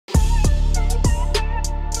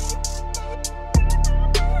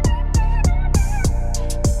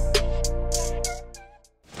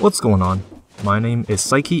What's going on? My name is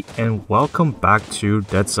Psyche and welcome back to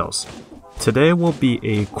Dead Cells. Today will be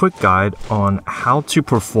a quick guide on how to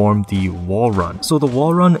perform the wall run. So the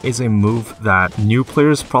wall run is a move that new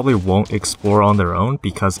players probably won't explore on their own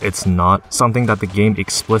because it's not something that the game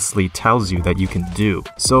explicitly tells you that you can do.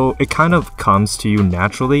 So it kind of comes to you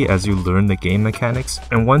naturally as you learn the game mechanics.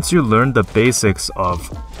 And once you learn the basics of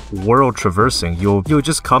world traversing, you'll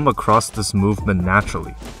just come across this movement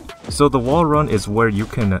naturally. So the wall run is where you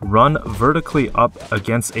can run vertically up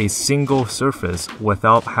against a single surface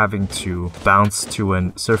without having to bounce to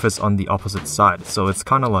a surface on the opposite side. So it's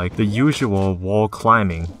kind of like the usual wall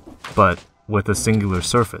climbing, but with a singular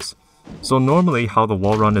surface. So normally how the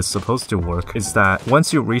wall run is supposed to work is that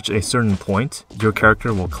once you reach a certain point, your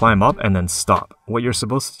character will climb up and then stop. What you're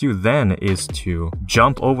supposed to do then is to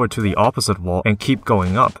jump over to the opposite wall and keep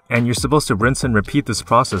going up. And you're supposed to rinse and repeat this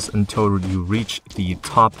process until you reach the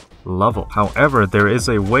top level. However, there is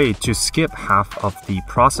a way to skip half of the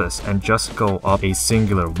process and just go up a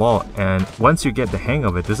singular wall. And once you get the hang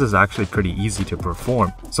of it, this is actually pretty easy to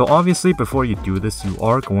perform. So obviously before you do this, you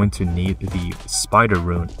are going to need the spider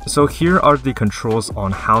rune. So here are the controls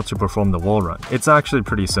on how to perform the wall run. It's actually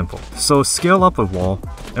pretty simple. So scale up a wall,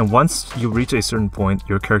 and once you reach a certain point,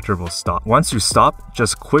 your character will stop. Once you stop,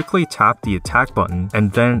 just quickly tap the attack button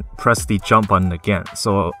and then press the jump button again.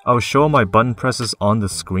 So I'll show my button presses on the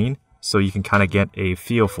screen so you can kind of get a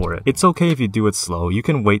feel for it. It's okay if you do it slow. You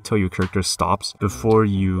can wait till your character stops before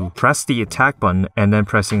you press the attack button and then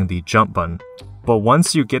pressing the jump button. But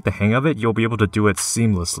once you get the hang of it, you'll be able to do it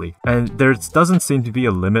seamlessly. And there doesn't seem to be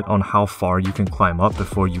a limit on how far you can climb up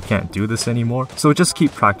before you can't do this anymore. So just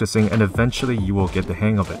keep practicing and eventually you will get the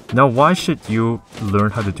hang of it. Now, why should you learn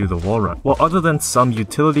how to do the wall run? Well, other than some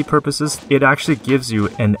utility purposes, it actually gives you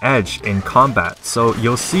an edge in combat. So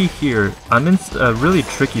you'll see here, I'm in a really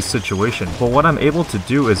tricky situation, but what I'm able to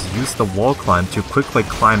do is use the wall climb to quickly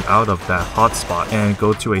climb out of that hotspot and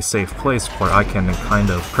go to a safe place where I can kind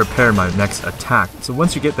of prepare my next attack. So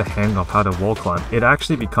once you get the hang of how to wall climb, it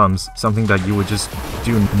actually becomes something that you would just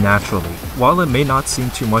do naturally. While it may not seem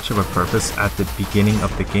too much of a purpose at the beginning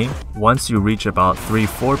of the game, once you reach about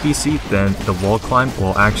 3-4 BC, then the wall climb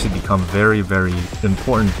will actually become very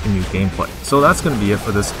important in your gameplay. So that's going to be it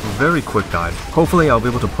for this very quick guide. Hopefully I'll be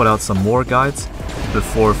able to put out some more guides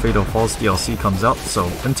before Fatal Falls DLC comes out. So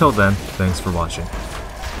until then, thanks for watching.